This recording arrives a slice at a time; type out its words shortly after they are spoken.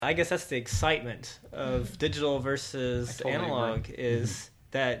I guess that's the excitement of digital versus analog is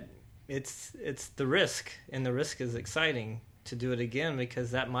that it's the risk, and the risk is exciting to do it again because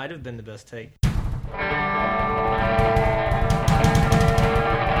that might have been the best take.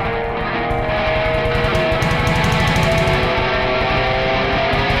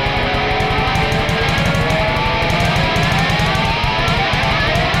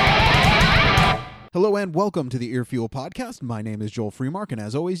 Hello and welcome to the Earfuel Podcast. My name is Joel Freemark, and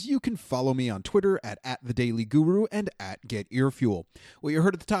as always, you can follow me on Twitter at @TheDailyGuru and @GetEarfuel. What you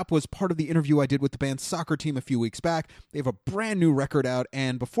heard at the top was part of the interview I did with the band Soccer Team a few weeks back. They have a brand new record out,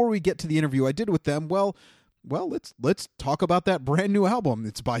 and before we get to the interview I did with them, well, let's talk about that brand new album.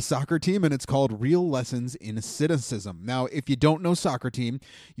 It's by Soccer Team, and it's called Real Lessons in Cynicism. Now, if you don't know Soccer Team,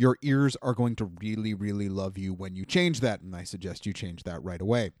 your ears are going to really, really love you when you change that, and I suggest you change that right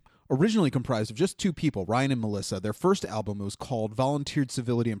away. Originally comprised of just two people, Ryan and Melissa, their first album was called Volunteered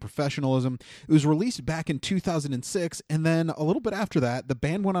Civility and Professionalism. It was released back in 2006, and then a little bit after that, the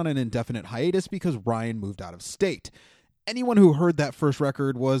band went on an indefinite hiatus because Ryan moved out of state. Anyone who heard that first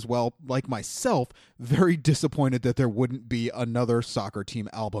record was, well, like myself, very disappointed that there wouldn't be another Soccer Team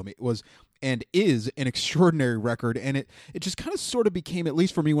album. It was and is an extraordinary record, and it just kind of sort of became, at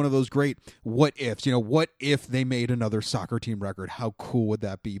least for me, one of those great what ifs. You know, what if they made another Soccer Team record? How cool would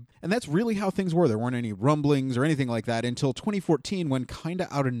that be? And that's really how things were. There weren't any rumblings or anything like that until 2014, when kind of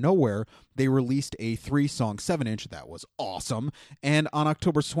out of nowhere, they released a 3-song 7-inch that was awesome, and on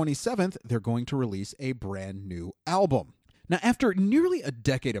October 27th, they're going to release a brand new album. Now, after nearly a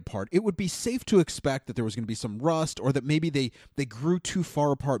decade apart, it would be safe to expect that there was going to be some rust, or that maybe they grew too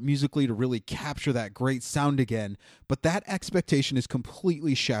far apart musically to really capture that great sound again, but that expectation is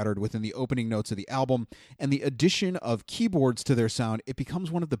completely shattered within the opening notes of the album, and the addition of keyboards to their sound, it becomes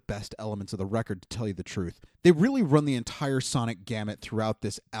one of the best elements of the record, to tell you the truth. They really run the entire sonic gamut throughout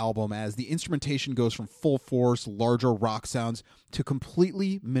this album, as the instrumentation goes from full force, larger rock sounds, to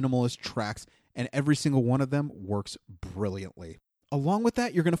completely minimalist tracks, and every single one of them works brilliantly. Along with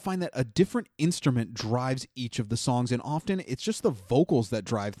that, you're going to find that a different instrument drives each of the songs, and often it's just the vocals that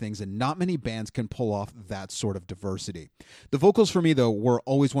drive things, and not many bands can pull off that sort of diversity. The vocals for me, though, were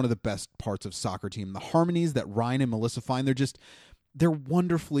always one of the best parts of Soccer Team. The harmonies that Ryan and Melissa find, they're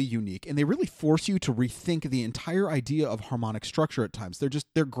wonderfully unique, and they really force you to rethink the entire idea of harmonic structure at times.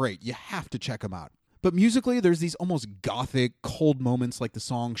 They're great. You have to check them out. But musically, there's these almost gothic, cold moments like the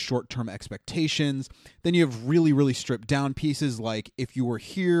song Short-Term Expectations. Then you have really, really stripped down pieces like If You Were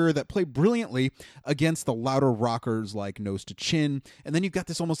Here that play brilliantly against the louder rockers like Nose to Chin. And then you've got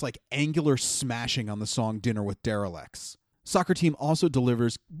this almost like angular smashing on the song Dinner with Derelicts. Soccer Team also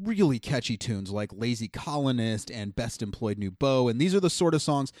delivers really catchy tunes like Lazy Colonist and Best Employed New Beau, and these are the sort of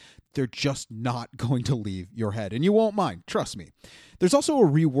songs they're just not going to leave your head, and you won't mind, trust me. There's also a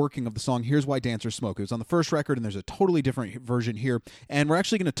reworking of the song Here's Why Dancers Smoke. It was on the first record, and there's a totally different version here, and we're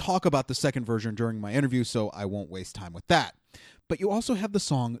actually going to talk about the second version during my interview, so I won't waste time with that. But you also have the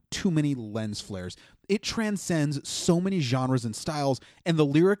song Too Many Lens Flares. It transcends so many genres and styles, and the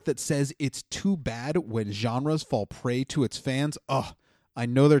lyric that says it's too bad when genres fall prey to its fans, I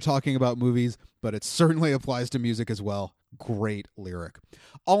know they're talking about movies, but it certainly applies to music as well. Great lyric.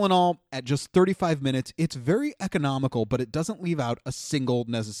 All in all, at just 35 minutes, it's very economical, but it doesn't leave out a single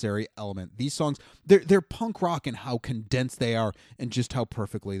necessary element. These songs, they're punk rock in how condensed they are and just how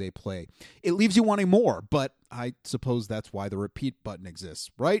perfectly they play. It leaves you wanting more, but I suppose that's why the repeat button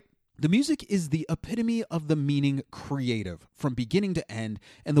exists, right? The music is the epitome of the meaning creative, from beginning to end,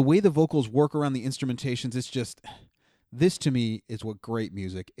 and the way the vocals work around the instrumentations, it's just... This, to me, is what great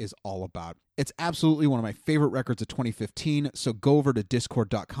music is all about. It's absolutely one of my favorite records of 2015, so go over to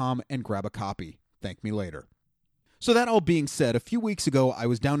discord.com and grab a copy. Thank me later. So that all being said, a few weeks ago, I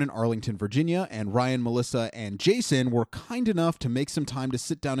was down in Arlington, Virginia, and Ryan, Melissa, and Jason were kind enough to make some time to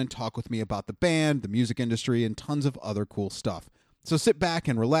sit down and talk with me about the band, the music industry, and tons of other cool stuff. So sit back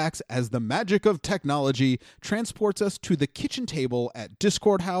and relax as the magic of technology transports us to the kitchen table at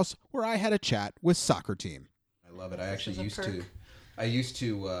Discord House, where I had a chat with Soccer Team. I love it. I used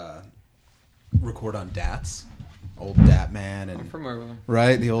to record on DATs, old DATman, and I'm familiar with them.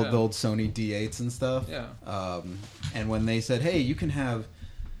 Right, the old Sony D8s and stuff. Yeah. And when they said, "Hey, you can have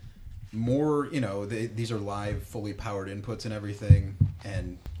more," these are live, fully powered inputs and everything,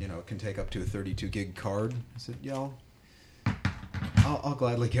 and it can take up to a 32 gig card. I said, I'll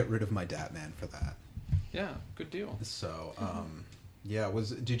gladly get rid of my DATman for that. Yeah, good deal. So.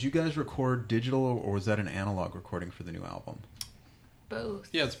 Did you guys record digital, or was that an analog recording for the new album? Both.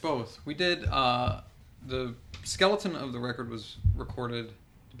 Yeah, it's both. We did, the skeleton of the record was recorded,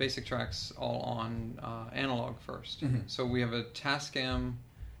 the basic tracks all on analog first. Mm-hmm. So we have a Tascam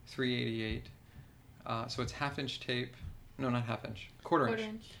 388. So it's half-inch tape. No, not half-inch.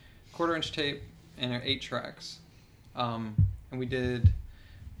 Quarter-inch tape, and they're 8 tracks. And we did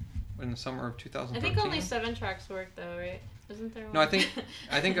in the summer of 2013. I think only 7 tracks worked though, right? Isn't there one? No, I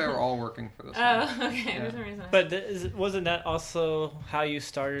think they were all working for this one. Oh, okay. Yeah. For some reason. But wasn't that also how you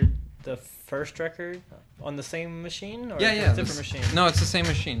started the first record on the same machine? Or Yeah. different machine? No, it's the same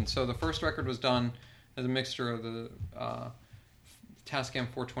machine. So the first record was done as a mixture of the Tascam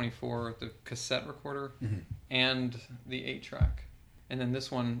 424, the cassette recorder, and the 8-track. And then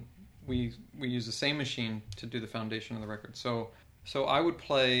this one, we use the same machine to do the foundation of the record. So I would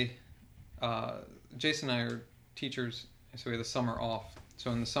play. Jason and I are teachers, so we had the summer off.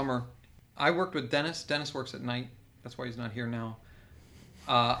 So in the summer, I worked with Dennis. Dennis works at night. That's why he's not here now.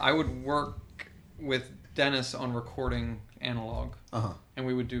 I would work with Dennis on recording analog, and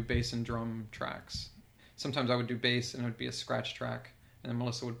we would do bass and drum tracks. Sometimes I would do bass, and it would be a scratch track, and then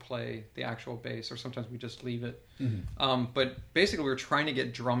Melissa would play the actual bass, or sometimes we just leave it. But basically, we were trying to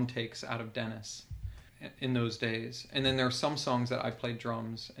get drum takes out of Dennis in those days. And then there are some songs that I played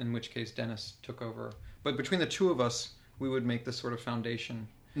drums, in which case Dennis took over. But between the two of us, we would make this sort of foundation.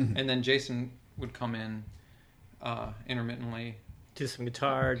 And then Jason would come in intermittently. Do some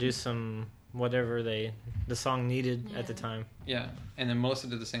guitar, do some whatever the song needed at the time. Yeah, and then Melissa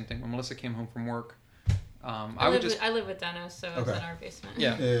did the same thing. When Melissa came home from work, I live with Dennis, so it's in our basement.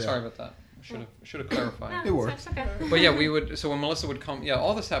 Yeah, sorry about that. Should have clarified. No, It works. Okay. But yeah, we would. So when Melissa would come,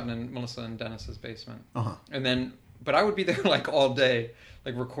 all this happened in Melissa and Dennis's basement. And then, but I would be there like all day,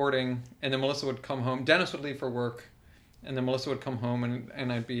 like recording, and then Melissa would come home. Dennis would leave for work, and then Melissa would come home,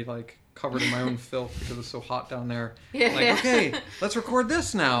 and I'd be like covered in my own filth because it was so hot down there. Okay, let's record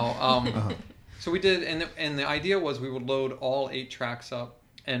this now. So we did, and the idea was we would load all 8 tracks up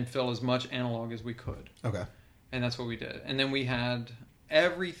and fill as much analog as we could. Okay. And that's what we did. And then we had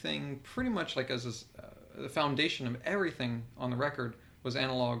everything pretty much like as the foundation of everything on the record was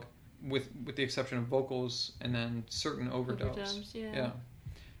analog, with the exception of vocals and then certain overdubs. Yeah.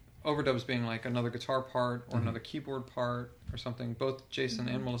 Overdubs being like another guitar part or another keyboard part or something. Both Jason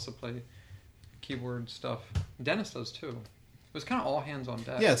and Melissa play keyboard stuff. Dennis does too. It was kind of all hands on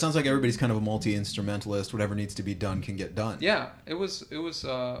deck. Yeah, it sounds like everybody's kind of a multi-instrumentalist. Whatever needs to be done can get done. Yeah, it was,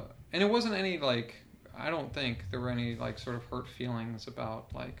 and it wasn't any like, I don't think there were any like sort of hurt feelings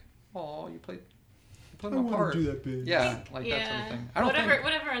about like, oh, you played my part. do that bit. Yeah, like that sort of thing. I don't think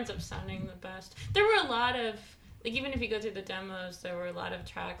whatever ends up sounding the best. There were a lot of, like, even if you go through the demos, there were a lot of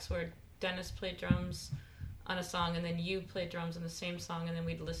tracks where Dennis played drums on a song and then you played drums on the same song, and then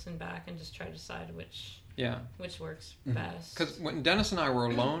we'd listen back and just try to decide which works best. Because when Dennis and I were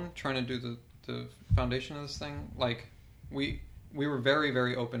alone trying to do the foundation of this thing, like we were very,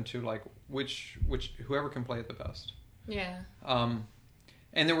 very open to like which whoever can play it the best. Yeah.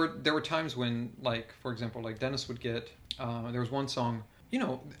 And there were times when, like, for example, like Dennis would get there was one song,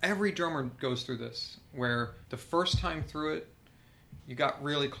 every drummer goes through this, where the first time through it you got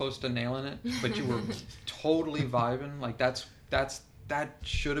really close to nailing it, but you were totally vibing, like that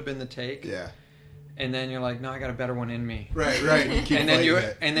should have been the take. Yeah. And then you're like, no, I got a better one in me. Right. You keep and then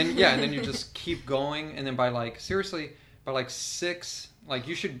fighting it. you just keep going, and then by like 6, like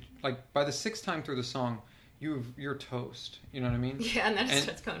you should, like by the 6th time through the song, you're toast. You know what I mean? Yeah, and then it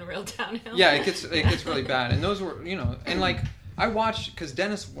starts going real downhill. Yeah, it gets really bad. And those were, and like I watched, because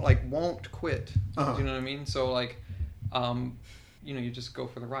Dennis like won't quit. You know what I mean? So like, you just go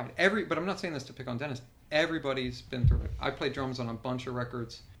for the ride. But I'm not saying this to pick on Dennis. Everybody's been through it. I played drums on a bunch of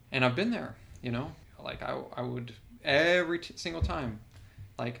records, and I've been there. Like I would every single time,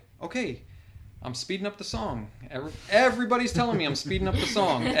 like, okay, I'm speeding up the song. Everybody's telling me I'm speeding up the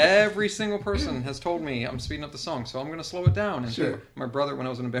song. Every single person has told me I'm speeding up the song, so I'm going to slow it down. And sure. My brother, when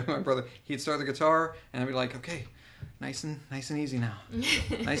I was in a band with my brother, he'd start the guitar, and I'd be like, okay, nice and easy now.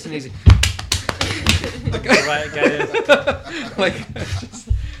 Nice and easy. Like,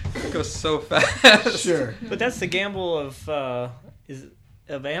 it goes so fast. Sure. But that's the gamble of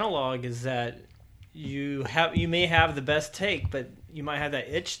analog, is that you may have the best take, but you might have that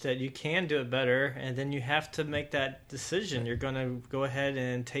itch that you can do it better, and then you have to make that decision. You're going to go ahead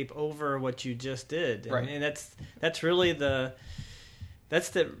and tape over what you just did, right? And that's really I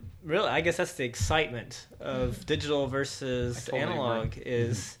guess that's the excitement of digital versus analog,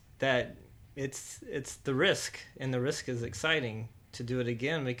 is that it's the risk, and the risk is exciting to do it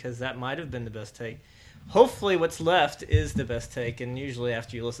again, because that might have been the best take. Hopefully what's left is the best take, and usually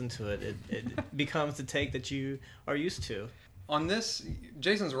after you listen to it, it becomes the take that you are used to. On this,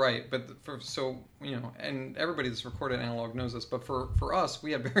 Jason's right, but and everybody that's recorded analog knows this, but for us,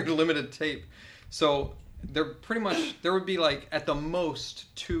 we had very limited tape. So they're pretty much, there would be like at the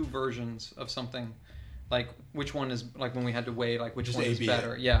most 2 versions of something. Like which one is, like when we had to weigh like which Just one is A-B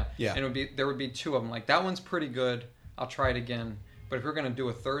better. it. Yeah. Yeah. And there would be 2 of them. Like that one's pretty good. I'll try it again. But if we're going to do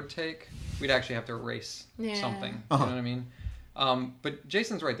a third take, we'd actually have to erase something. Uh-huh. You know what I mean? But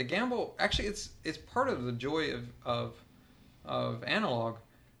Jason's right. The gamble, actually, it's part of the joy of analog.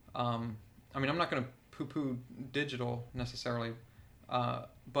 I mean, I'm not going to poo-poo digital necessarily,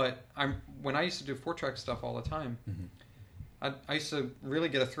 but when I used to do 4-track stuff all the time, I used to really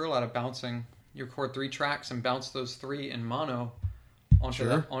get a thrill out of bouncing. You record 3 tracks and bounce those 3 in mono onto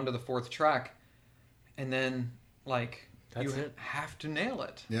the 4th track, and then like have to nail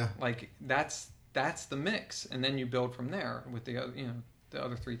it. Yeah, like that's the mix, and then you build from there with the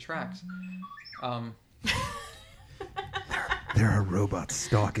other 3 tracks. There are robots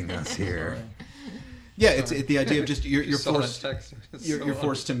stalking us here. Yeah, it's the idea of just you're forced you're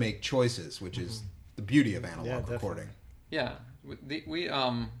forced to make choices, which is the beauty of analog recording. Yeah,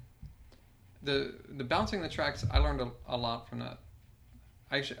 the bouncing the tracks, I learned a lot from that.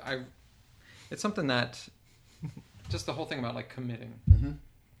 It's something that just the whole thing about like committing.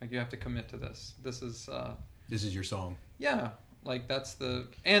 Like you have to commit to this. This is your song. Yeah, like this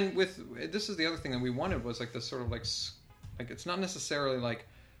is the other thing that we wanted was like this sort of like it's not necessarily like,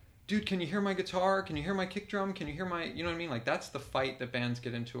 dude, can you hear my guitar? Can you hear my kick drum? Can you hear my, you know what I mean? Like that's the fight that bands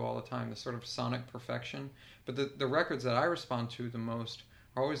get into all the time, the sort of sonic perfection. But the records that I respond to the most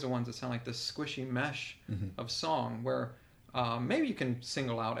are always the ones that sound like this squishy mesh of song where maybe you can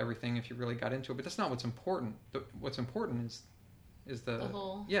single out everything if you really got into it, but that's not what's important. What's important is the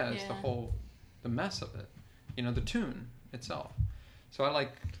whole, the mess of it, the tune itself. So I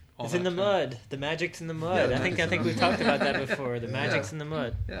like all it's that in the mud. The magic's in the mud. Yeah, I think we've talked about that before. The magic's in the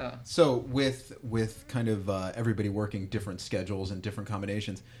mud. Yeah. So with kind of everybody working different schedules and different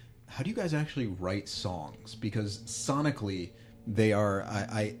combinations, how do you guys actually write songs? Because sonically, they are,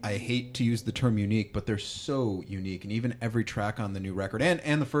 I hate to use the term unique, but they're so unique. And even every track on the new record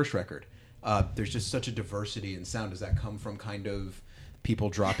and the first record, there's just such a diversity in sound. Does that come from kind of people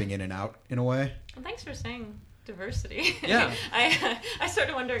dropping in and out in a way? Well, thanks for saying diversity. Yeah. I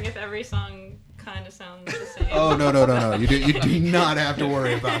started wondering if every song kind of sounds the same. Oh, no. You do not have to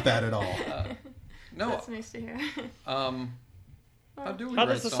worry about that at all. No. That's nice to hear. How do we How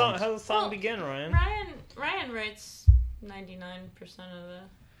write does the songs? song begin, Ryan? Ryan writes 99% of the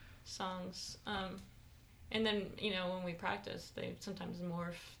songs, and then when we practice, they sometimes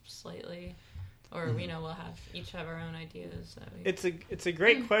morph slightly, or we'll each have our own ideas. It's a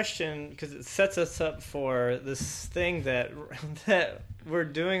great question because it sets us up for this thing that we're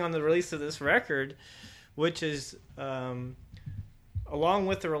doing on the release of this record, which is along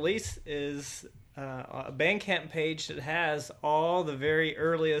with the release is a Bandcamp page that has all the very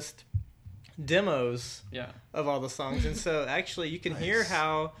earliest demos of all the songs, and so actually you can hear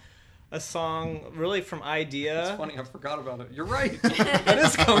how a song really from idea. It's funny, I forgot about it. You're right. That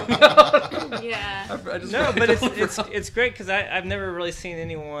is coming out. Yeah. But it's great because I've never really seen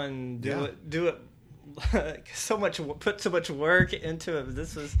anyone do it put so much work into it.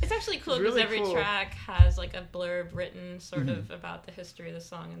 It's actually cool because really every cool. track has like a blurb written sort of about the history of the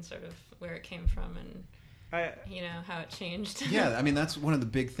song and sort of where it came from and how it changed. Yeah, I mean, that's one of the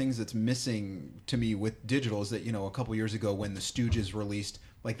big things that's missing to me with digital is that, a couple years ago when the Stooges released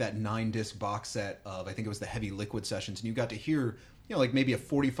like that 9-disc box set of, I think it was the Heavy Liquid sessions, and you got to hear, like maybe a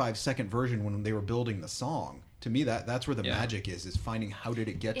 45-second version when they were building the song. To me, that's where the magic is finding how did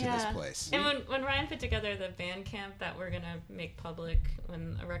it get to this place. And when Ryan put together the Bandcamp that we're going to make public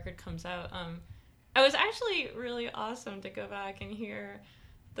when a record comes out, it was actually really awesome to go back and hear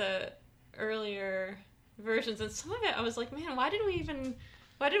the earlier versions, and some of it I was like, man, why did we even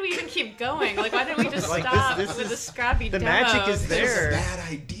keep going? Like, why didn't we just stop with the scrappy the demo? magic is there. It's a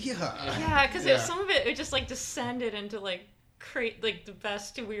bad idea. Yeah, because some of it just like descended into like the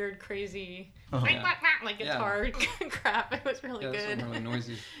best weird crazy like guitar crap. It was really good. Some really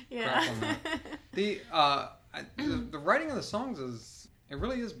noisy yeah. crap on that. The writing of the songs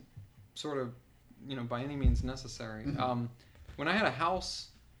really is sort of by any means necessary. When I had a house,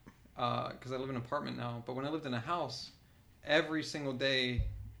 because I live in an apartment now, but when I lived in a house, every single day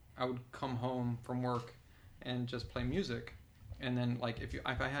I would come home from work and just play music, and then like if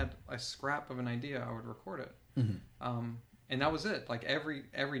I had a scrap of an idea, I would record it. And that was it. Like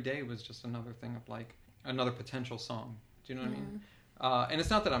every day was just another thing of like another potential song. Do you know what I mean? And it's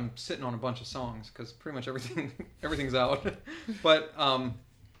not that I'm sitting on a bunch of songs because pretty much everything's out. But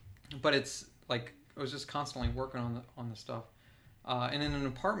it's like I was just constantly working on the stuff. And in an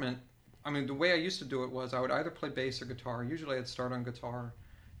apartment, I mean, the way I used to do it was I would either play bass or guitar. Usually I'd start on guitar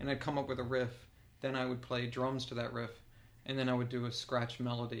and I'd come up with a riff then I would play drums to that riff, and then I would do a scratch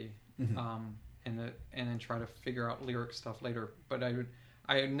melody, and then try to figure out lyric stuff later. But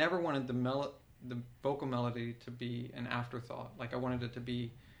I never wanted the vocal melody to be an afterthought. Like I wanted it to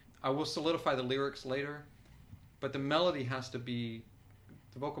be, I will solidify the lyrics later, but the melody has to be,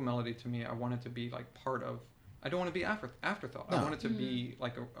 the vocal melody to me, I want it to be like part of, I don't want to be afterthought. No. I want it to be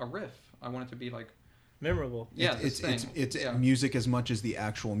like a riff. I want it to be like memorable. Yeah, it's music as much as the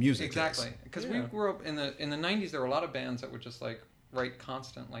actual music. Exactly, because we grew up in the 90s. There were a lot of bands that would just like write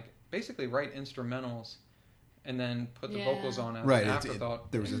constant, like basically write instrumentals, and then put the vocals on as an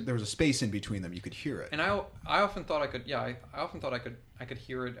afterthought. There was a space in between them. You could hear it. And I often thought I could. Yeah, I often thought I could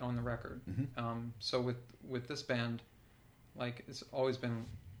hear it on the record. So with this band, like it's always been,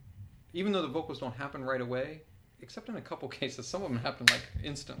 even though the vocals don't happen right away. Except in a couple cases, some of them happened like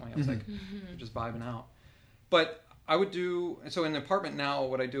instantly. I was like, just vibing out. But I would do, so in the apartment now,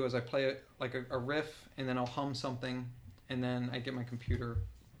 what I do is I play like a riff, and then I'll hum something, and then I get my computer,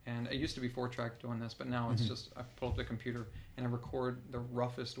 and it used to be 4-track doing this, but now it's just, I pull up the computer, and I record the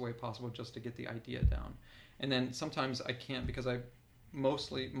roughest way possible just to get the idea down. And then sometimes I can't, because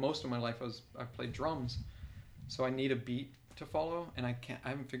most of my life I played drums, so I need a beat to follow, and I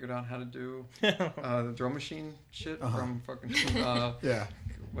haven't figured out how to do the drum machine shit from fucking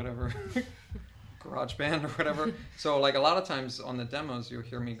whatever GarageBand or whatever. So like a lot of times on the demos you'll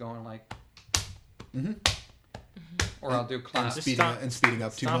hear me going like or I'll do claps and speeding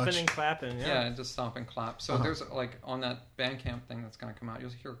up too much, stomping and clapping. Just stomp and clap. So there's like on that Bandcamp thing that's going to come out,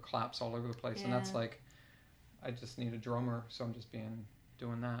 you'll hear claps all over the place, and that's like, I just need a drummer, so I'm just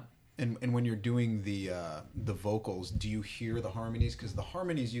doing that. And when you're doing the vocals, do you hear the harmonies? Because the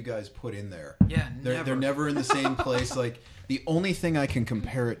harmonies you guys put in there, they're never in the same place. Like the only thing I can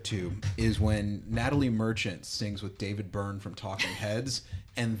compare it to is when Natalie Merchant sings with David Byrne from Talking Heads,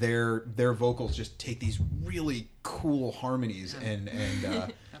 and their vocals just take these really cool harmonies. And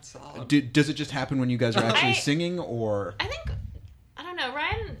that's solid. Does it just happen when you guys are actually singing, or? I don't know.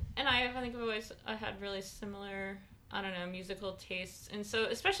 Ryan and I think I've always had really similar, I don't know, musical tastes, and so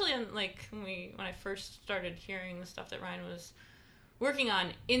especially in like when I first started hearing the stuff that Ryan was working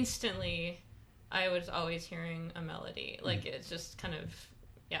on, instantly I was always hearing a melody. Like it's just kind of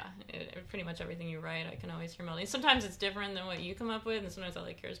pretty much everything you write, I can always hear melody. Sometimes it's different than what you come up with, and sometimes I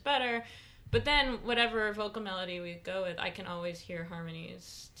like yours better. But then whatever vocal melody we go with, I can always hear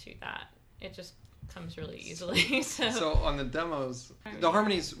harmonies to that. It just comes really easily. So on the demos, the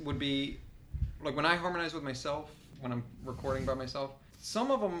harmonies would be like when I harmonize with myself. When I'm recording by myself,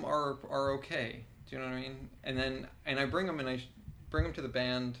 some of them are okay. Do you know what I mean? And I bring them to the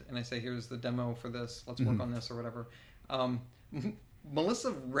band, and I say, here's the demo for this. Let's work on this or whatever.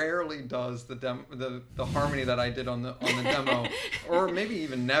 Melissa rarely does the harmony that I did on the demo, or maybe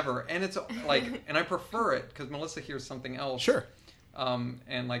even never. And it's like, and I prefer it because Melissa hears something else. Sure.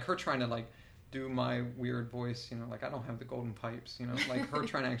 And like her trying to like do my weird voice, like I don't have the golden pipes, like her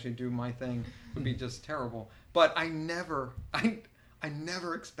trying to actually do my thing would be just terrible. But I never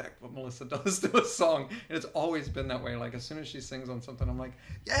expect what Melissa does to a song, and it's always been that way. Like as soon as she sings on something, I'm like,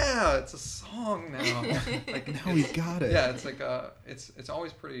 yeah, it's a song now. Like now we got it. Yeah, it's like it's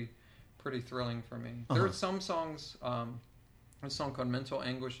always pretty thrilling for me. There are some songs. A song called "Mental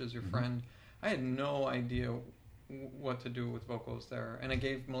Anguish Is Your Friend." I had no idea what to do with vocals there, and I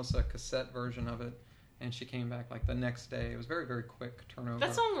gave Melissa a cassette version of it, and she came back like the next day. It was very, very quick turnover.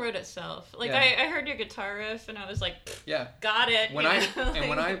 That song wrote itself. Like I heard your guitar riff, and I was like, got it. When I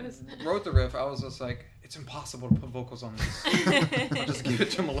wrote the riff, I was just like, it's impossible to put vocals on this. I'll just give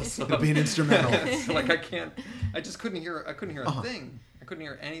it to Melissa. It'll be an instrumental. Like I just couldn't hear a thing. I couldn't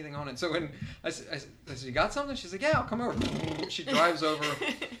hear anything on it. So when I said, you got something? She's like, yeah, I'll come over. She drives over,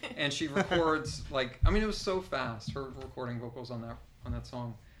 and she records, like, I mean, it was so fast, her recording vocals on that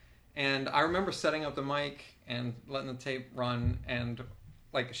song. And I remember setting up the mic and letting the tape run, and,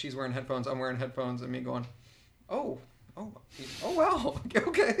 like, she's wearing headphones, I'm wearing headphones, and me going, oh, wow,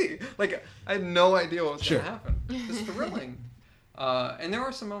 okay. Like, I had no idea what was going to happen. It's thrilling. And there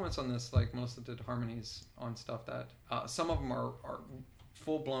are some moments on this, like Melissa did harmonies on stuff that some of them are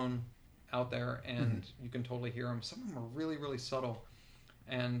full-blown out there, and you can totally hear them. Some of them are really, really subtle,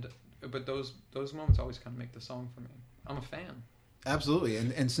 but those moments always kind of make the song for me. I'm a fan. Absolutely,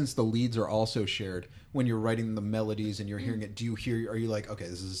 and since the leads are also shared, when you're writing the melodies and you're hearing it, are you like, okay,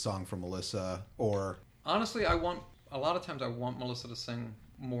 this is a song from Melissa, or? Honestly, a lot of times I want Melissa to sing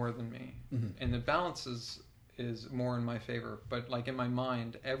more than me, and the balance is is more in my favor. But like in my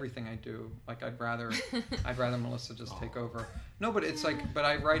mind, everything I do, like I'd rather Melissa just take over. No, but it's like, but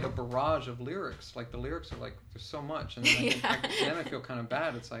I write a barrage of lyrics. Like the lyrics are like, there's so much, and then I feel kind of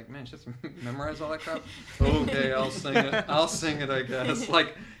bad. It's like, man, just memorize all that crap. Okay, I'll sing it. I guess.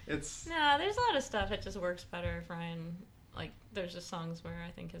 Like it's. No, there's a lot of stuff that just works better if Ryan. Like there's just songs where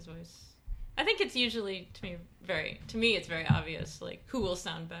I think his voice. I think it's usually to me it's very obvious like who will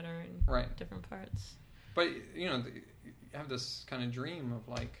sound better in different parts. But you know, you have this kind of dream of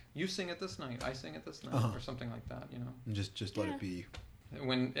like you sing it this night, I sing it this night, or something like that. You know, and just let it be.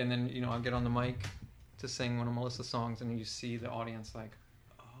 And then you know I'll get on the mic to sing one of Melissa's songs, and you see the audience like,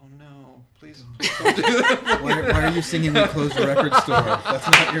 oh no, please don't do that. Why are you singing "We Closed the Record Store"? That's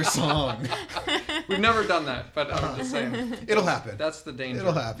not your song. We've never done that, but I'm just saying. It'll happen. That's the danger.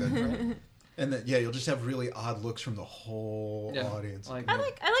 It'll happen. Right? And then you'll just have really odd looks from the whole audience. I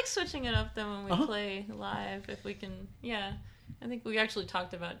like switching it up though when we play live if we can. Yeah, I think we actually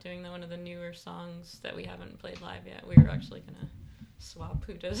talked about doing one of the newer songs that we haven't played live yet. We were actually gonna swap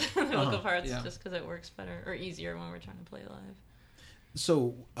who does the vocal parts just because it works better or easier when we're trying to play live.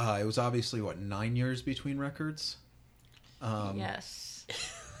 So it was obviously 9 years between records. Yes.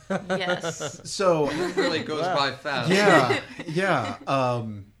 Yes. So it really goes by fast. Yeah.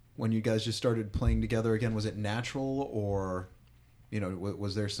 When you guys just started playing together again, was it natural or, you know,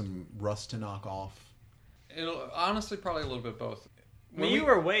 was there some rust to knock off? Honestly, probably a little bit both. You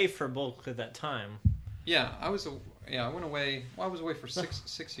were away for bulk at that time. Yeah, I went away. Well, I was away for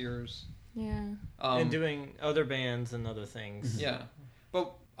six years. Yeah. And doing other bands and other things. Yeah.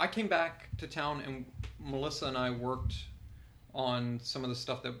 But I came back to town and Melissa and I worked on some of the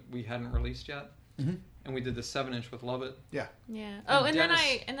stuff that we hadn't released yet. Mm-hmm. And we did the 7-inch with Love It. Yeah. Oh, and then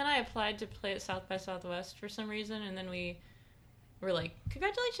I applied to play at South by Southwest for some reason, and then we were like,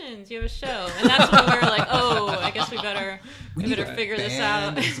 "Congratulations, you have a show!" And that's when we were like, "Oh, I guess we better figure this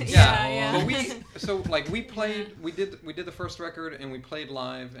out." Yeah. But we did the first record, and we played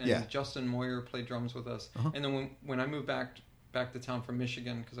live, and Justin Moyer played drums with us. And then when I moved back to town from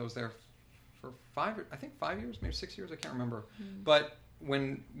Michigan, because I was there for 5 years, maybe 6 years, I can't remember, but.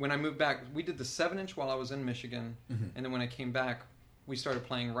 When I moved back, we did the 7-inch while I was in Michigan, and then when I came back, we started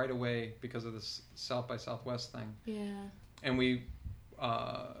playing right away because of this South by Southwest thing. Yeah. And we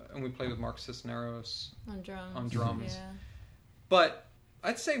played with Mark Cisneros on drums. Yeah. But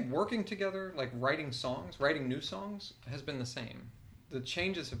I'd say working together, like writing new songs, has been the same. The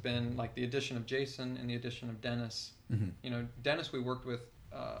changes have been like the addition of Jason and the addition of Dennis. Mm-hmm. You know, Dennis we worked with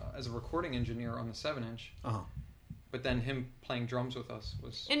as a recording engineer on the 7-inch. But then him playing drums with us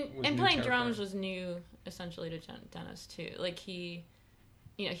was playing territory. Drums was new essentially to Dennis too. Like he's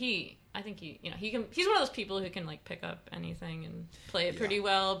one of those people who can like pick up anything and play it pretty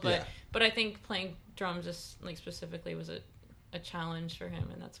well. But I think playing drums just like specifically was a challenge for him,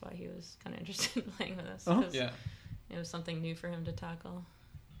 and that's why he was kind of interested in playing with us. It was something new for him to tackle.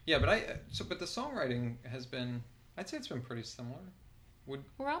 Yeah, but the songwriting has been, I'd say it's been pretty similar.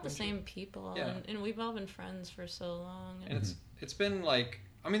 We're all the same people, and we've all been friends for so long. And it's been like,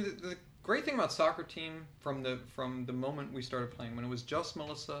 I mean, the great thing about Soccer Team from the moment we started playing, when it was just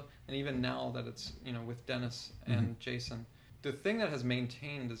Melissa, and even now that it's, you know, with Dennis and Jason, the thing that has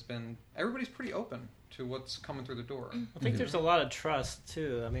maintained has been everybody's pretty open to what's coming through the door. I think there's a lot of trust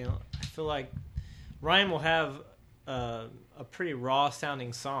too. I mean, I feel like Ryan will have a pretty raw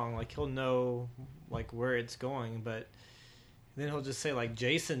sounding song, like he'll know like where it's going, but then he'll just say like,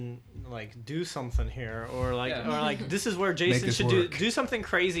 Jason, like do something here, or like this is where Jason should do something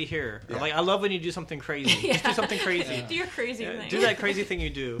crazy here. Or, like I love when you do something crazy. Just do something crazy. Do your crazy thing. Do that crazy thing you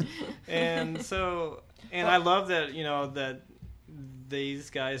do. And so, I love that, you know, that these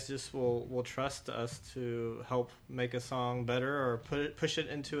guys just will trust us to help make a song better or push it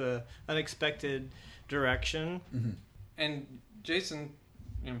into a unexpected direction. Mm-hmm. And Jason,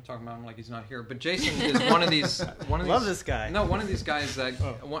 you know, I'm talking about him like he's not here, but Jason is one of these. Love this guy. No, one of these guys that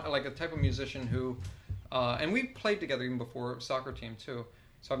like a type of musician who, and we played together even before Soccer Team too.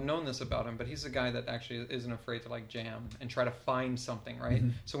 So I've known this about him, but he's a guy that actually isn't afraid to like jam and try to find something, right? Mm-hmm.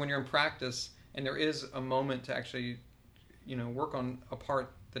 So when you're in practice and there is a moment to actually, you know, work on a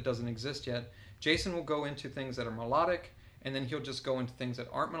part that doesn't exist yet, Jason will go into things that are melodic. And then he'll just go into things that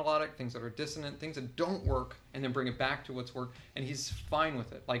aren't melodic, things that are dissonant, things that don't work, and then bring it back to what's worked. And he's fine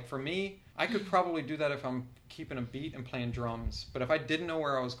with it. Like for me, I could probably do that if I'm keeping a beat and playing drums. But if I didn't know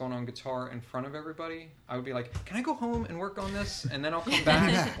where I was going on guitar in front of everybody, I would be like, can I go home and work on this? And then I'll come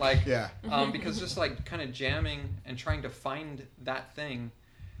back. Because just like kind of jamming and trying to find that thing,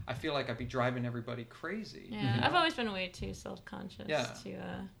 I feel like I'd be driving everybody crazy. Yeah, you know? I've always been way too self-conscious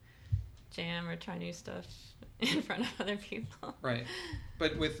jam or try new stuff in front of other people. Right.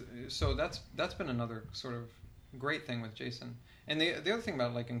 But that's been another sort of great thing with Jason. And the other thing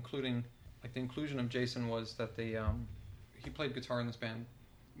about the inclusion of Jason was that he played guitar in this band,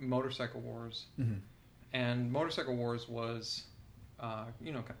 Motorcycle Wars. Mm-hmm. And Motorcycle Wars was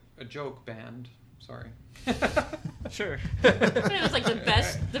a joke band. Sorry. Sure. It was like the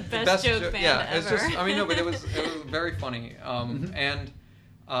best joke band ever. It's just, but it was very funny. And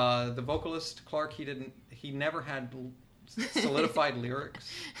the vocalist Clark, he never had solidified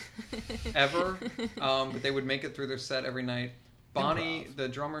lyrics ever, but they would make it through their set every night. Bonnie, the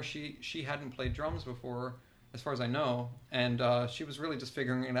drummer, she hadn't played drums before, as far as I know, and she was really just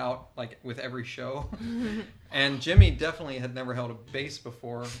figuring it out with every show. And Jimmy definitely had never held a bass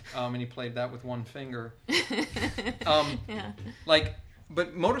before, and he played that with one finger. Yeah.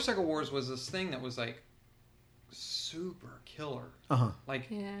 But Motorcycle Wars was this thing that was super killer.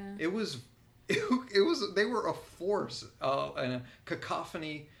 It was they were a force and a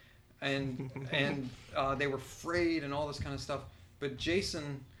cacophony, and they were frayed and all this kind of stuff. But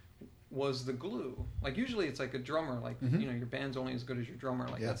Jason was the glue. Usually it's a drummer, your band's only as good as your drummer.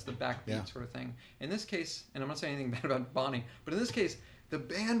 That's the backbeat sort of thing. In this case, and I'm not saying anything bad about Bonnie, but in this case, the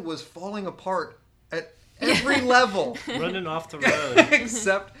band was falling apart at every level. Running off the road.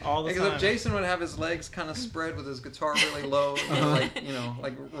 Except time. Jason would have his legs kind of spread with his guitar really low,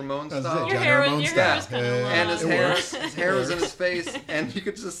 like Ramones style. Your hair was kind of low. And his hair was in his face, and you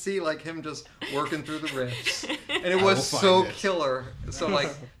could just see him just working through the riffs. And it was so killer.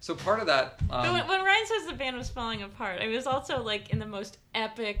 So part of that. But when Ryan says the band was falling apart, it was also in the most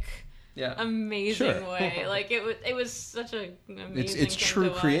epic, amazing way. It was such a amazing. It's true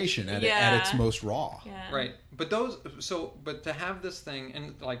creation at its most raw. Yeah. Right, but but to have this thing,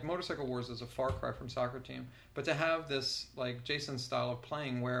 and Motorcycle Wars is a far cry from Soccer Team, but to have this Jason's style of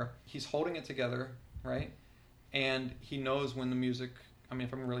playing where he's holding it together, right, and he knows when the music.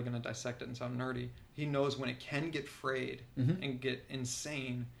 If I'm really going to dissect it and sound nerdy, he knows when it can get frayed and get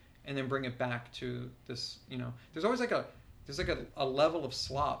insane, and then bring it back to this. There's always a level of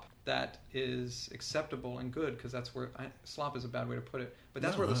slop that is acceptable and good, because that's where slop is a bad way to put it, but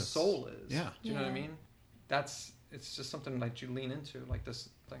that's where the soul is. Yeah. Do you know what I mean? It's just something you lean into, this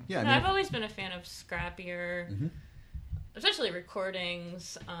thing. Yeah. I've always been a fan of scrappier, especially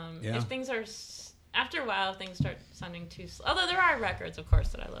recordings. If things are after a while, things start sounding too. Although there are records, of course,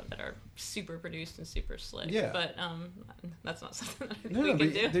 that I love that are super produced and super slick. Yeah. But that's not something that I think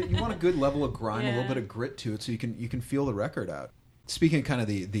we can do. You want a good level of grind, a little bit of grit to it, so you can feel the record out. Speaking of kind of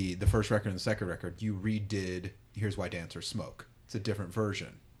the first record and the second record, you redid Here's Why Dancers Smoke. It's a different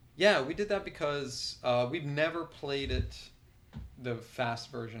version. Yeah, we did that because we've never played it, the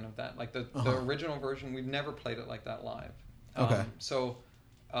fast version of that. The original version, we've never played it like that live. Okay.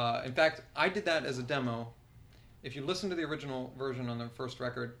 In fact, I did that as a demo. If you listen to the original version on the first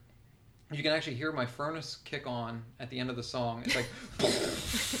record, you can actually hear my furnace kick on at the end of the song. It's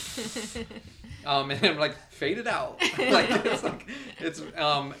and I'm faded out.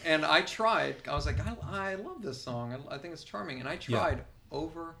 And I tried. I was I love this song. I think it's charming. And I tried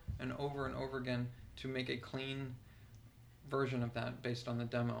over and over and over again to make a clean version of that based on the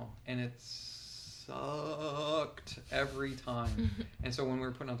demo, and it sucked every time. And so when we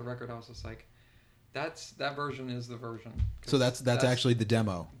were putting out the record, I was just that version is the version. So that's actually the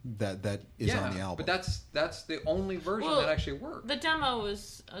demo that is on the album. But that's the only version that actually worked. The demo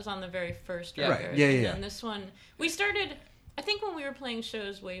was on the very first record. Right. Yeah. And this one, we started. I think when we were playing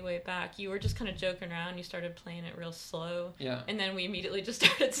shows way back, you were just kind of joking around. You started playing it real slow. Yeah. And then we immediately just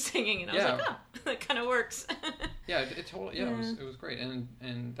started singing, and I was that kind of works. It totally. Yeah, it was great, and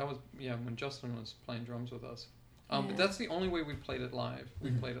that was when Justin was playing drums with us. But that's the only way we played it live.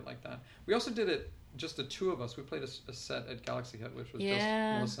 We played it like that. We also did it. Just the two of us. We played a set at Galaxy Hut, which was just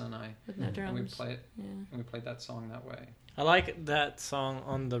Melissa and I. With no drums. And we played that song that way. I like that song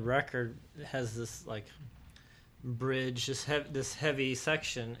on the record. It has this bridge, this heavy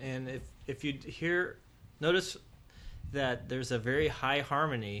section, and if you notice that there's a very high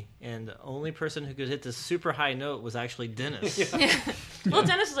harmony, and the only person who could hit this super high note was actually Dennis. Well,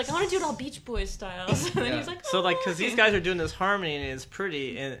 Dennis was I want to do it all Beach Boys style. And then he's because these guys are doing this harmony and it's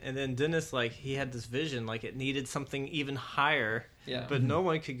pretty, and then Dennis he had this vision it needed something even higher, but no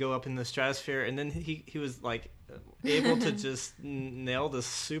one could go up in the stratosphere, and then he was able to just nail this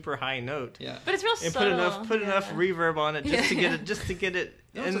super high note. Yeah, but it's real and subtle. put enough reverb on it just to get it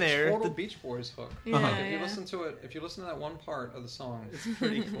in there. It's a total Beach Boys hook. If you listen to it, if you listen to that one part of the song, it's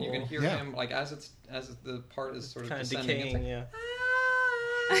pretty cool. You can hear him as the part is sort of kind descending. Decaying,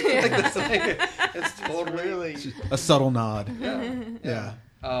 it's totally a subtle nod. Yeah.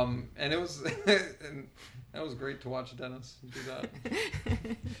 And it was and that was great to watch Dennis do that.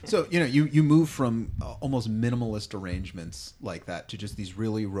 So, you move from almost minimalist arrangements like that to just these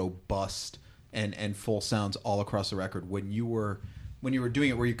really robust and full sounds all across the record. When you were doing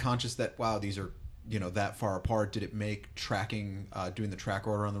it, were you conscious that, wow, these are, that far apart? Did it make tracking, doing the track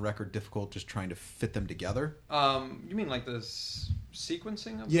order on the record difficult, just trying to fit them together? You mean like the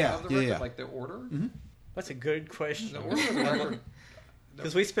sequencing of the record, like the order? Mm-hmm. That's a good question. The order of the record.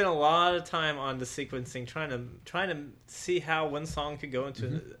 Because we spent a lot of time on the sequencing, trying to see how one song could go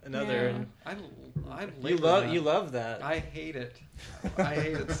into another. Yeah. And you love that. I hate it. I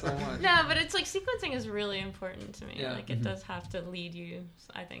hate it so much. No, but it's like sequencing is really important to me. Yeah. Like it does have to lead you,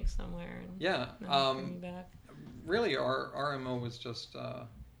 I think, somewhere. And Yeah. bring you back. Really, our MO was just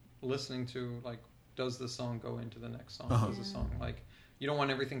listening to, like, does the song go into the next song? Uh-huh. Does the song, like, you don't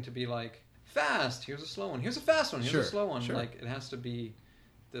want everything to be like, fast, here's a slow one, here's a fast one, here's a slow one. Sure. Like, it has to be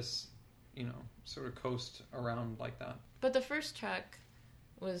this, sort of coast around like that. But the first track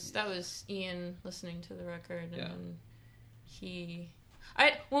was Ian listening to the record, and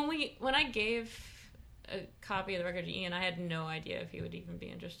when I gave a copy of the record to Ian, I had no idea if he would even be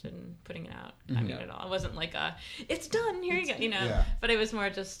interested in putting it out. I mean, at all. It wasn't like it's done, here you go, Yeah. But it was more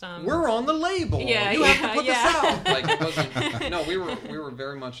just we're on the label. Yeah, you have to put this out. Like, it wasn't. No, we were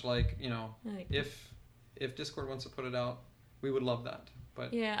very much like, like, if Dischord wants to put it out, we would love that.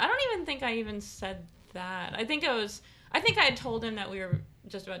 But yeah, I don't even think I even said that. I think I had told him that we were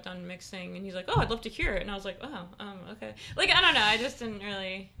just about done mixing, and he's like, "Oh, I'd love to hear it," and I was like, "Oh, okay." Like, I don't know. I just didn't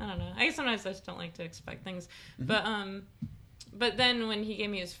really. I don't know. I guess sometimes I just don't like to expect things, but then when he gave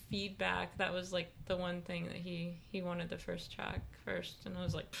me his feedback, that was like the one thing that he wanted the first track first, and I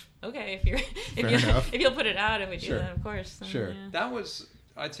was like, "Okay, if you'll put it out, if we do that, of course." Then, Sure. Yeah. that was.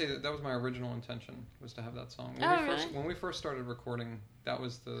 I'd say that was my original intention, was to have that song. When we first started recording, that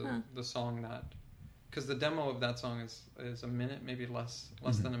was the song that, because the demo of that song is a minute, maybe less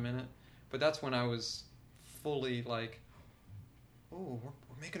than a minute, but that's when I was fully like, oh,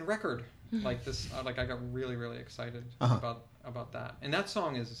 we're making a record like this. Like, I got really, really excited about that, and that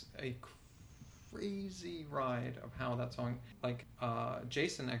song is a crazy ride of how that song, like,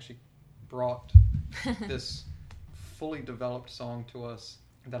 Jason actually brought this fully developed song to us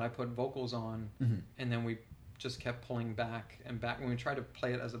that I put vocals on, and then we just kept pulling back and back. When we tried to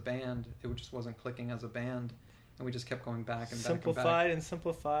play it as a band, it just wasn't clicking as a band, and we just kept going back and simplified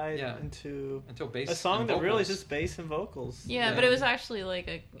into until bass, a song and that vocals. really is just bass and vocals. Yeah, but it was actually like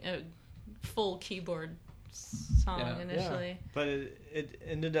a full keyboard song initially. Yeah. But it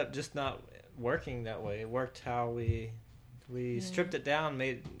ended up just not working that way. It worked how we stripped it down,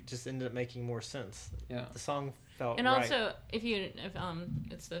 just ended up making more sense. Yeah, the song felt and right. also if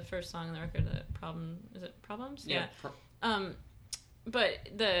it's the first song on the record, Problems? Yeah. But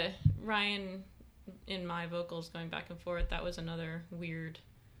the Ryan in my vocals going back and forth, that was another weird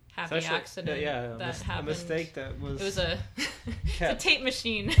happy accident that happened. A mistake that was. It was it's a tape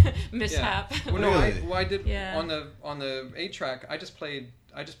machine mishap. Yeah. Well, no, I did on the 8-track. I just played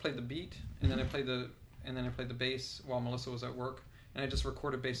the beat, and then I played the bass while Melissa was at work, and I just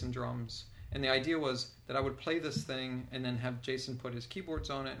recorded bass and drums. And the idea was that I would play this thing and then have Jason put his keyboards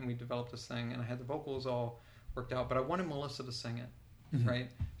on it, and we developed this thing, and I had the vocals all worked out, but I wanted Melissa to sing it, right?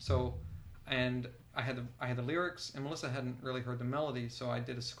 So, and I had the lyrics, and Melissa hadn't really heard the melody, so I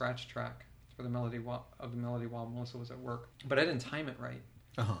did a scratch track for the melody while Melissa was at work, but I didn't time it right.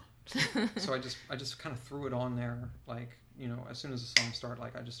 So I just kind of threw it on there, like, as soon as the song started,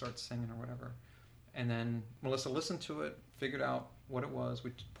 like, I just started singing or whatever. And then Melissa listened to it, figured out what it was.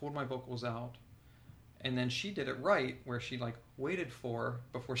 We pulled my vocals out, and then she did it right, where she like waited before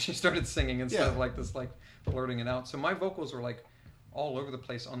she started singing instead of like this, like, blurting it out. So my vocals were like all over the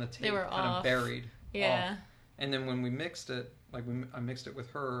place on the tape, they were kind of buried. Yeah. Off. And then when we mixed it, like I mixed it with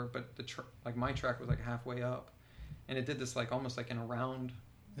her, but like my track was like halfway up, and it did this like almost like in a round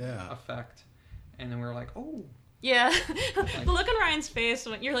effect. And then we were like, oh. Yeah, the look on Ryan's face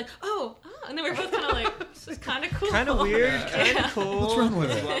when you're like, oh, and then we're both kind of like, this is kind of cool, kind of weird, kind of cool. What's wrong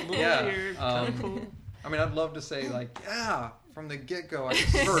with it? Weird, kind of cool. I mean, I'd love to say like, from the get-go, I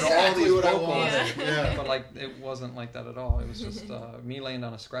just heard all these vocals, but like it wasn't like that at all. It was just me laying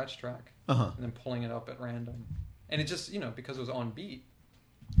down a scratch track and then pulling it up at random, and it just because it was on beat,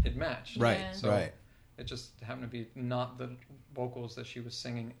 it matched. Right, so it just happened to be not the vocals that she was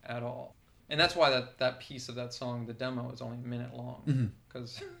singing at all. And that's why that piece of that song, the demo, is only a minute long,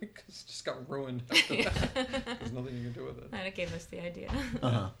 because it just got ruined after that. There's nothing you can do with it. And it gave us the idea.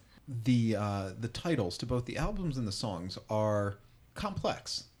 The titles to both the albums and the songs are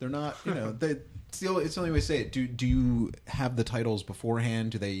complex. They're not, it's the only way to say it. Do you have the titles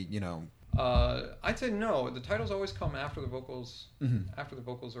beforehand? Do they, I'd say no. The titles always come after the vocals. After the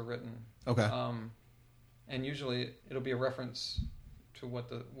vocals are written. Okay. And usually it'll be a reference to what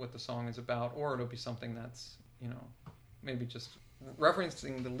the song is about, or it'll be something that's maybe just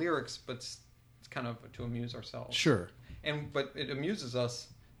referencing the lyrics, but it's kind of to amuse ourselves. Sure. But it amuses us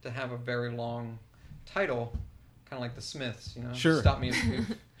to have a very long title, kind of like the Smiths. Sure. Stop me if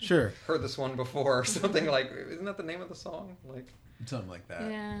you've Sure. heard this one before, or something like. Isn't that the name of the song? Like. Something like that.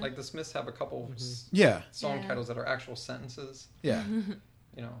 Yeah. Like the Smiths have a couple song titles that are actual sentences. Yeah.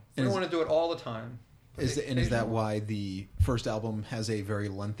 We don't want to do it all the time. Is that why the first album has a very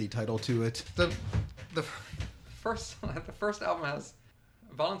lengthy title to it? The first album has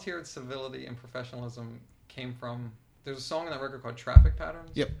volunteered civility and professionalism came from. There's a song on that record called Traffic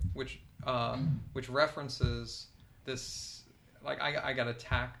Patterns. Yep. Which references this. Like I got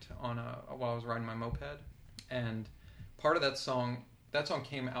attacked while I was riding my moped, and part of that song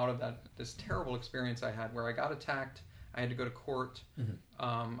came out of this terrible experience I had where I got attacked. I had to go to court.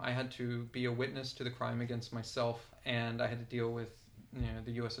 I had to be a witness to the crime against myself, and I had to deal with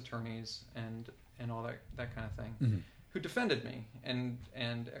the U.S. attorneys and all that kind of thing, who defended me, and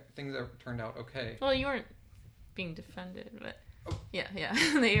things that turned out okay. Well, you weren't being defended, but yeah,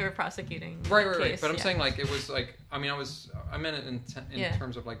 they were prosecuting. Right. But I'm saying like it was like I meant it in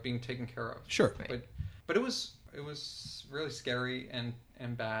terms of like being taken care of. Sure. Right. But it was really scary and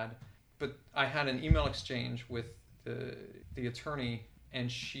bad. But I had an email exchange with the attorney,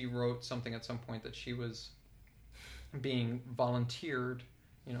 and she wrote something at some point that she was being volunteered,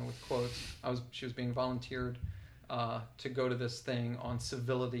 with quotes. She was being volunteered to go to this thing on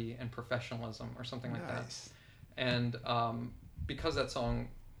civility and professionalism or something like that. And because that song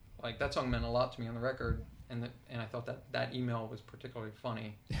meant a lot to me on the record, and I thought that email was particularly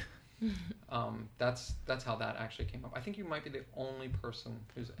funny. That's how that actually came up. I think you might be the only person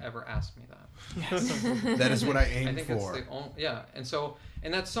who's ever asked me that. Yes. That is what I aim for. I think it's the only, and so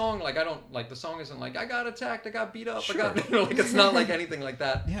in that song, like I don't like the song isn't like I got attacked, I got beat up, Sure. like it's not like anything like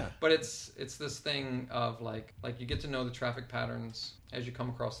that. Yeah. But it's this thing of like you get to know the traffic patterns as you come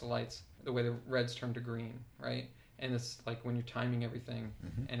across the lights, the way the reds turn to green, right? And it's like when you're timing everything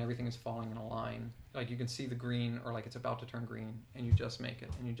and everything is falling in a line, like you can see the green or like it's about to turn green and you just make it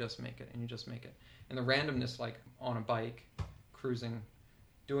and you just make it and you just make it. And the randomness, like on a bike, cruising,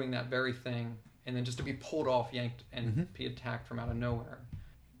 doing that very thing, and then just to be pulled off, yanked, and be attacked from out of nowhere,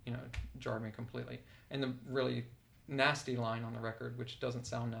 jarred me completely. And the really nasty line on the record, which doesn't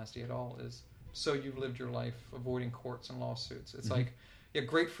sound nasty at all, is, "So you've lived your life avoiding courts and lawsuits." It's like, yeah,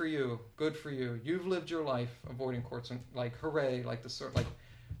 great for you, good for you. You've lived your life avoiding courts and like, hooray, like the sort like.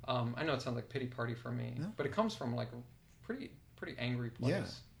 I know it sounds like pity party for me, but it comes from like a pretty angry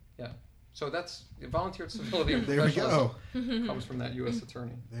place. Yeah. So that's volunteered civility and professionalism comes from that U.S.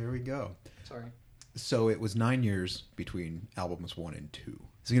 attorney. There we go. Sorry. So it was 9 years between albums 1 and 2.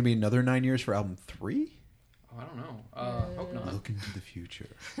 Is it going to be another 9 years for album 3? Oh, I don't know. Hope not. Look into the future.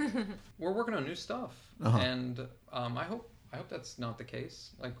 We're working on new stuff, and I hope that's not the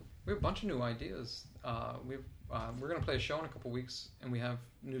case. Like we have a bunch of new ideas. We're going to play a show in a couple weeks, and we have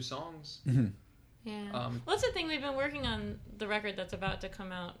new songs. Yeah. Well, that's the thing. We've been working on the record that's about to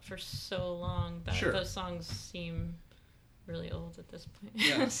come out for so long that those songs seem really old at this point.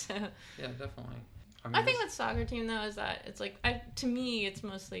 Yeah. So, yeah, definitely. I think with Soccer Team, though, is that it's like, to me, it's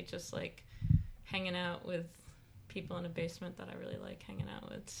mostly just like hanging out with people in a basement that I really like hanging out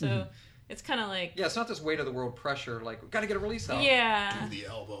with. So it's kind of like... Yeah, it's not this weight of the world pressure, like, we've got to get a release out. Yeah. Do the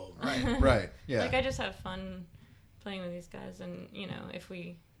album. Right. Right, yeah. Like, I just have fun playing with these guys, and,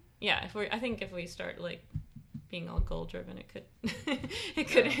 I think if we start, like, being all goal-driven, it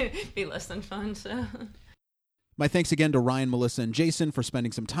could be less than fun, so... My thanks again to Ryan, Melissa, and Jason for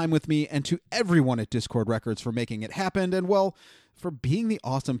spending some time with me, and to everyone at Discord Records for making it happen, and, well, for being the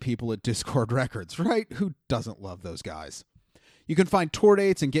awesome people at Discord Records, right? Who doesn't love those guys? You can find tour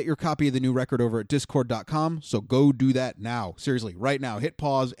dates and get your copy of the new record over at discord.com, so go do that now. Seriously, right now, hit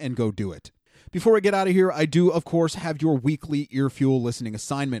pause and go do it. Before I get out of here, I do, of course, have your weekly Earfuel listening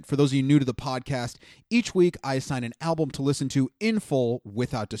assignment. For those of you new to the podcast, each week I assign an album to listen to in full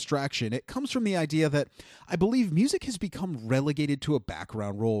without distraction. It comes from the idea that I believe music has become relegated to a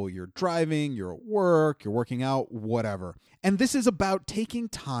background role. You're driving, you're at work, you're working out, whatever. And this is about taking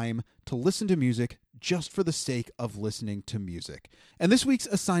time to listen to music just for the sake of listening to music. And this week's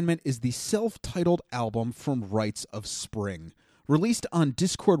assignment is the self-titled album from Rites of Spring. Released on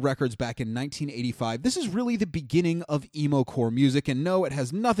Dischord Records back in 1985, this is really the beginning of emo-core music, and no, it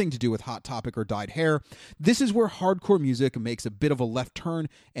has nothing to do with Hot Topic or Dyed Hair. This is where hardcore music makes a bit of a left turn,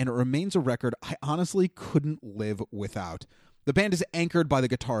 and it remains a record I honestly couldn't live without. The band is anchored by the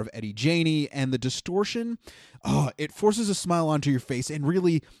guitar of Eddie Janey, and the distortion, it forces a smile onto your face, and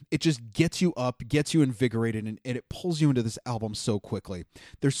really, it just gets you up, gets you invigorated, and it pulls you into this album so quickly.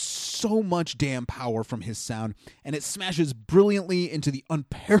 There's so much damn power from his sound, and it smashes brilliantly into the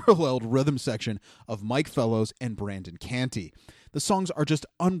unparalleled rhythm section of Mike Fellows and Brandon Canty. The songs are just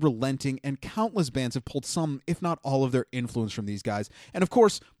unrelenting, and countless bands have pulled some, if not all, of their influence from these guys. And of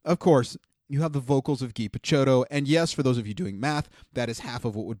course, you have the vocals of Guy Picciotto, and yes, for those of you doing math, that is half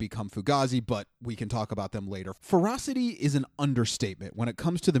of what would become Fugazi, but we can talk about them later. Ferocity is an understatement when it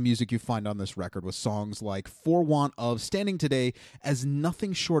comes to the music you find on this record, with songs like For Want Of standing today as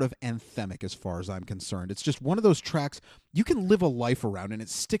nothing short of anthemic as far as I'm concerned. It's just one of those tracks you can live a life around, and it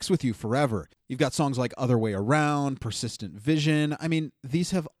sticks with you forever. You've got songs like Other Way Around, Persistent Vision. I mean,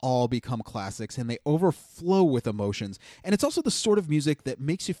 these have all become classics, and they overflow with emotions, and it's also the sort of music that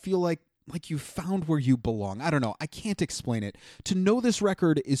makes you feel like you found where you belong. I don't know. I can't explain it. To know this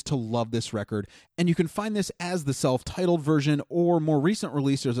record is to love this record, and you can find this as the self-titled version, or more recent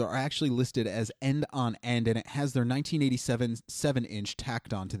releases are actually listed as End on End, and it has their 1987 7-inch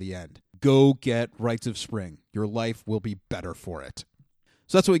tacked onto the end. Go get Rites of Spring. Your life will be better for it.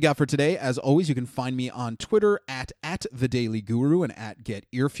 So that's what we got for today. As always, you can find me on Twitter at @TheDailyGuru and at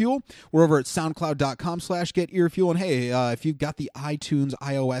GetEarFuel. We're over at SoundCloud.com/GetEarFuel. And hey, if you've got the iTunes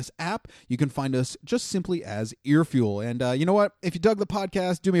iOS app, you can find us just simply as Earfuel. And you know what? If you dug the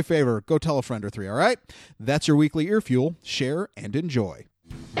podcast, do me a favor. Go tell a friend or three, all right? That's your weekly Earfuel. Share and enjoy.